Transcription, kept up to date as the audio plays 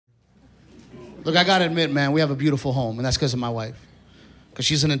Look, I gotta admit, man, we have a beautiful home, and that's because of my wife. Because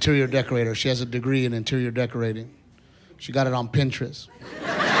she's an interior decorator. She has a degree in interior decorating. She got it on Pinterest.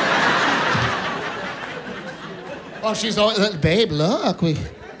 Oh, she's always, babe, look,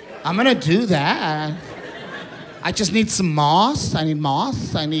 I'm gonna do that. I just need some moss. I need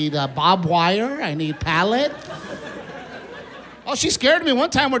moss. I need barbed wire. I need pallets. Oh, she scared me.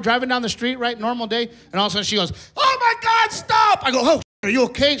 One time we're driving down the street, right, normal day, and all of a sudden she goes, oh my God, stop! I go, oh, are you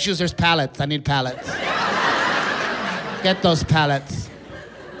okay? She goes, there's pallets. I need pallets. Get those pallets.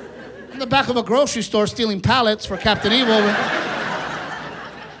 In the back of a grocery store stealing pallets for Captain Evil.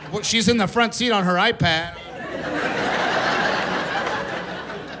 She's in the front seat on her iPad.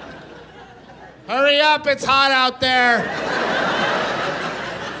 Hurry up, it's hot out there.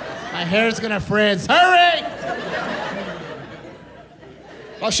 My hair's gonna frizz. Hurry!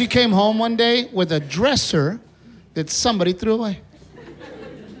 Well, she came home one day with a dresser that somebody threw away.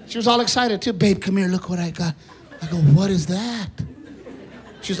 She was all excited too. Babe, come here, look what I got. I go, what is that?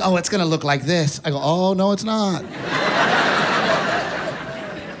 She goes, oh, it's gonna look like this. I go, oh, no, it's not.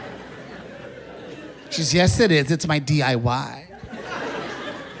 She says, yes, it is. It's my DIY.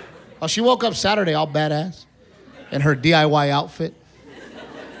 Well, she woke up Saturday all badass in her DIY outfit.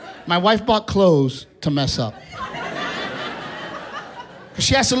 My wife bought clothes to mess up. Because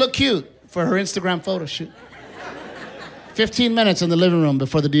she has to look cute for her Instagram photo shoot. 15 minutes in the living room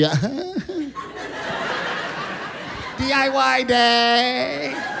before the DIY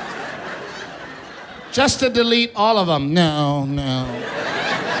day. Just to delete all of them. No.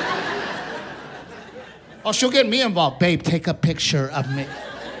 Oh, she'll get me involved. Babe, take a picture of me.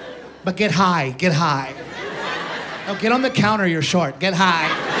 But get high. Oh, get on the counter, you're short. Get high.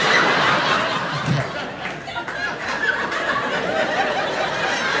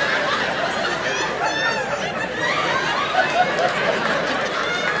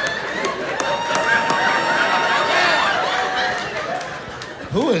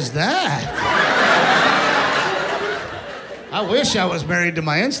 Who is that? I wish I was married to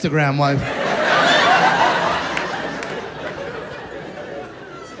my Instagram wife.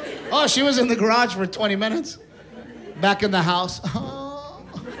 Oh, she was in the garage for 20 minutes. Back in the house. Oh,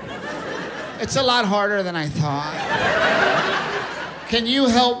 it's a lot harder than I thought. Can you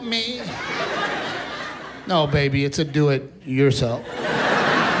help me? No, baby, it's a do-it-yourself.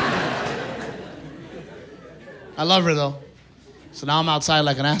 I love her, though. So now I'm outside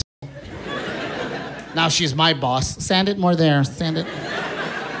like an asshole. Now she's my boss. Sand it more there, sand it.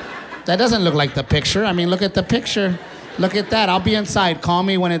 That doesn't look like the picture. I mean, look at the picture. Look at that. I'll be inside. Call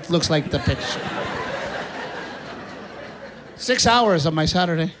me when it looks like the picture. 6 hours of my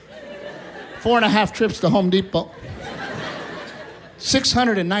Saturday. 4.5 trips to Home Depot.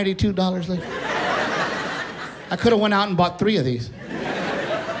 $692 later. I could have went out and bought 3 of these.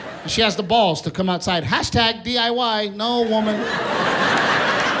 And she has the balls to come outside. Hashtag DIY. No, woman.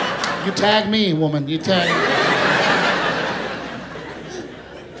 You tag me, woman. You tag me.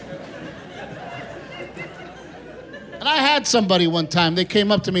 And I had somebody one time. They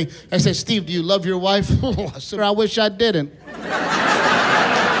came up to me. I said, Steve, do you love your wife? I said, I wish I didn't.